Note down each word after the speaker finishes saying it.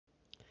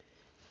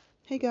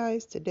Hey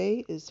guys,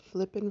 today is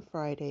Flippin'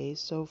 Friday.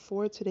 So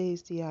for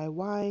today's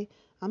DIY,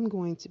 I'm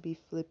going to be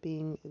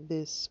flipping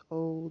this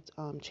old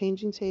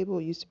changing table.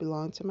 It used to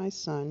belong to my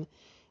son,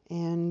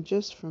 and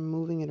just from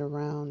moving it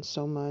around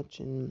so much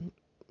and,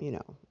 you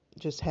know,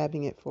 just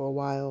having it for a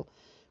while,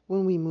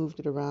 when we moved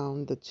it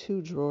around, the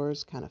two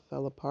drawers kind of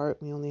fell apart.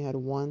 We only had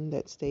one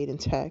that stayed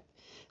intact.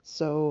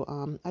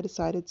 So I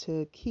decided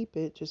to keep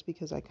it just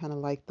because I kind of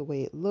liked the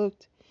way it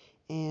looked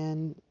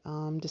and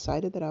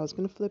decided that I was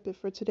going to flip it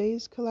for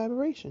today's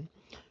collaboration.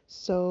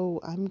 So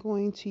I'm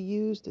going to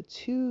use the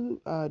two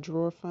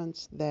drawer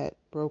fronts that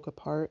broke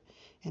apart,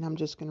 and I'm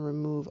just going to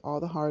remove all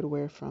the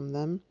hardware from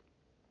them.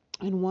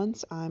 And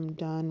once I'm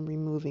done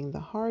removing the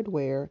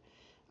hardware,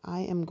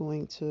 I am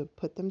going to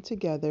put them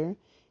together,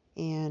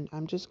 and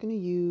I'm just going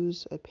to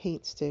use a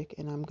paint stick,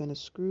 and I'm going to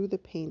screw the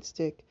paint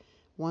stick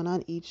one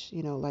on each,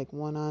 like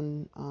one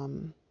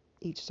on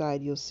each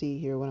side. You'll see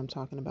here what I'm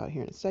talking about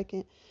here in a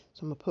second.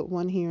 So I'm going to put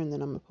one here, and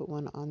then I'm going to put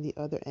one on the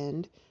other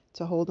end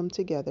to hold them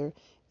together.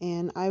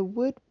 And I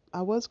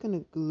was going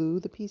to glue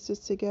the pieces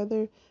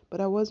together, but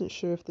I wasn't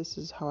sure if this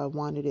is how I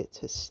wanted it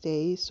to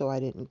stay, so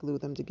I didn't glue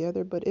them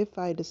together. But if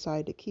I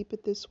decide to keep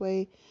it this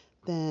way,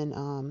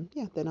 then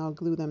yeah, then I'll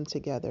glue them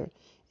together.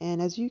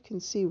 And as you can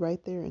see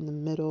right there in the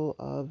middle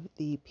of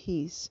the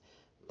piece,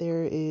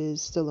 there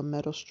is still a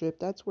metal strip.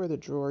 That's where the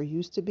drawer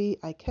used to be.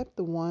 I kept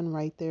the one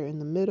right there in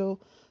the middle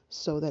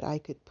so that I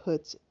could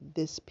put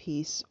this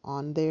piece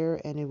on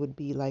there and it would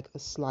be like a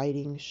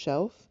sliding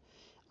shelf.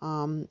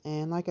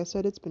 And like I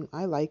said,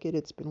 I like it.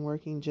 It's been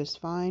working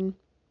just fine.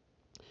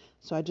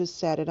 So I just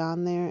sat it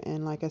on there.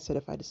 And like I said,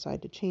 if I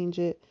decide to change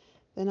it,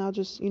 then I'll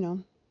just,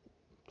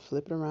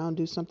 flip it around,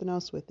 do something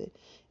else with it.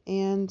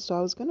 And so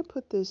I was going to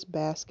put this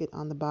basket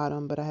on the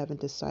bottom, but I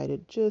haven't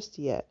decided just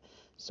yet.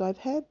 So I've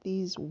had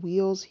these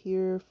wheels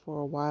here for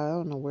a while. I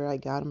don't know where I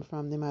got them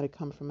from. They might have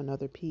come from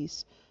another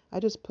piece. I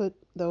just put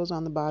those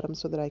on the bottom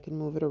so that I can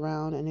move it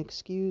around, and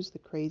excuse the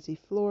crazy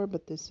floor,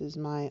 but this is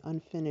my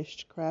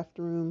unfinished craft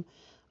room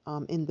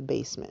in the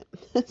basement.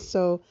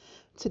 So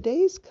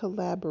today's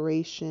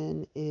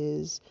collaboration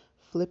is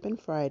Flippin'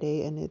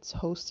 Friday, and it's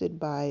hosted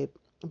by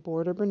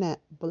Board or Banana,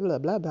 blah,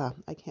 blah, blah.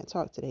 I can't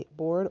talk today.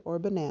 Board or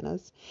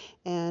Bananas.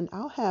 And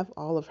I'll have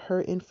all of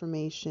her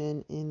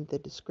information in the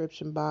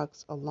description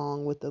box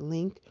along with the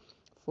link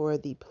for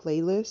the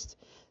playlist.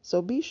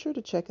 So be sure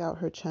to check out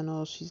her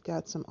channel. She's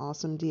got some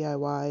awesome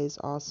DIYs,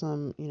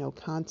 awesome,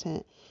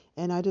 content.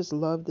 And I just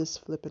love this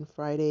Flippin'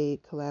 Friday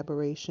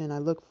collaboration. I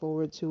look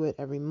forward to it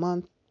every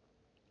month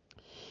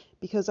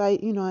because I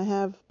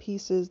have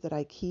pieces that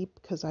I keep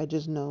because I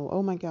just know,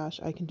 oh my gosh,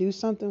 I can do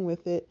something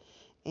with it.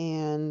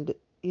 And,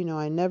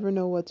 I never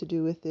know what to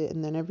do with it.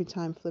 And then every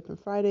time Flippin'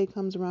 Friday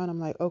comes around, I'm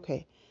like,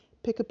 okay,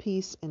 pick a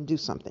piece and do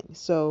something.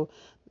 So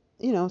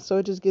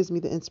it just gives me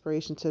the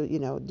inspiration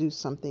to, do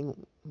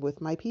something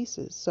with my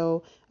pieces.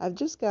 So I've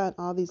just got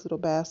all these little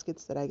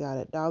baskets that I got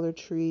at Dollar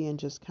Tree and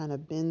just kind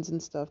of bins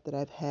and stuff that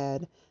I've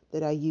had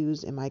that I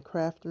use in my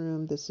craft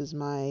room. This is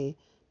my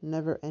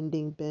never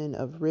ending bin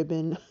of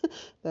ribbon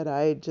that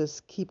I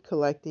just keep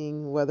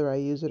collecting, whether I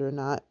use it or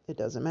not, it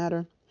doesn't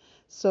matter.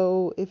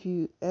 So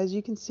as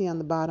you can see on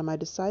the bottom, I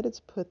decided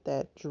to put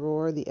that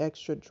drawer, the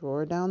extra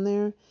drawer down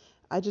there.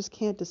 I just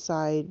can't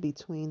decide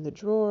between the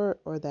drawer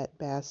or that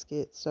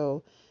basket.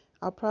 So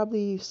I'll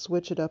probably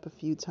switch it up a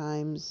few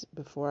times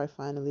before I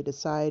finally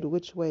decide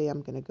which way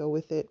I'm going to go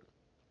with it.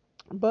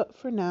 But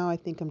for now, I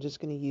think I'm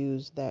just going to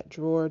use that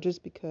drawer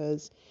just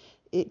because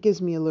it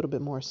gives me a little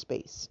bit more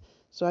space.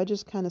 So I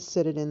just kind of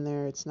sit it in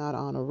there. It's not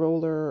on a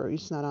roller or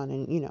it's not on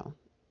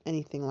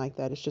anything like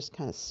that. It's just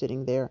kind of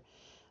sitting there.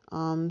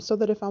 So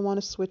that if I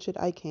want to switch it,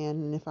 I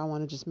can. And if I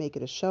want to just make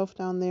it a shelf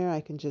down there, I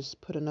can just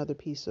put another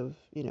piece of,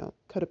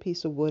 cut a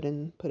piece of wood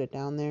and put it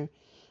down there.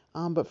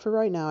 But for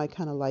right now, I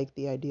kind of like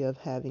the idea of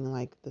having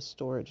like the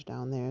storage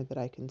down there that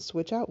I can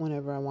switch out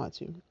whenever I want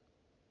to.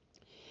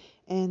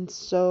 And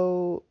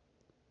so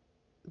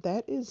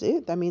that is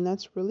it. I mean,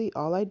 that's really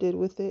all I did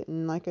with it.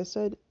 And like I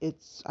said,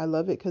 I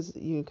love it because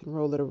you can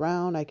roll it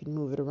around. I can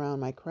move it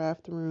around my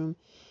craft room.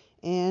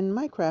 And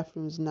my craft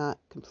room's not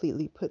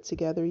completely put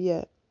together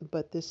yet,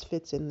 but this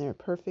fits in there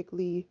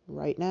perfectly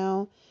right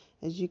now.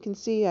 As you can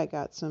see, I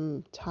got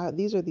some tile.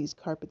 These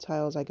carpet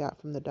tiles I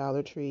got from the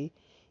Dollar Tree,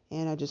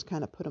 and I just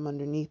kind of put them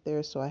underneath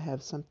there so I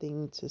have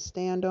something to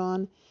stand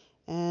on.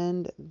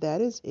 And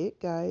that is it,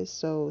 guys.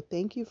 So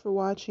thank you for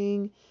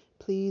watching.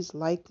 Please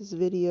like this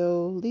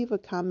video, leave a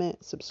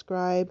comment,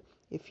 subscribe.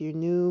 If you're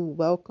new,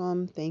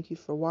 welcome. Thank you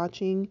for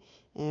watching.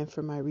 And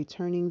for my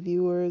returning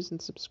viewers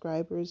and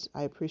subscribers,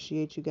 I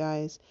appreciate you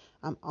guys.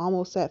 I'm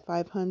almost at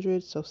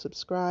 500, so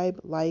subscribe,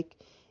 like,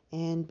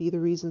 and be the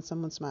reason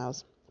someone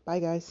smiles. Bye,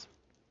 guys.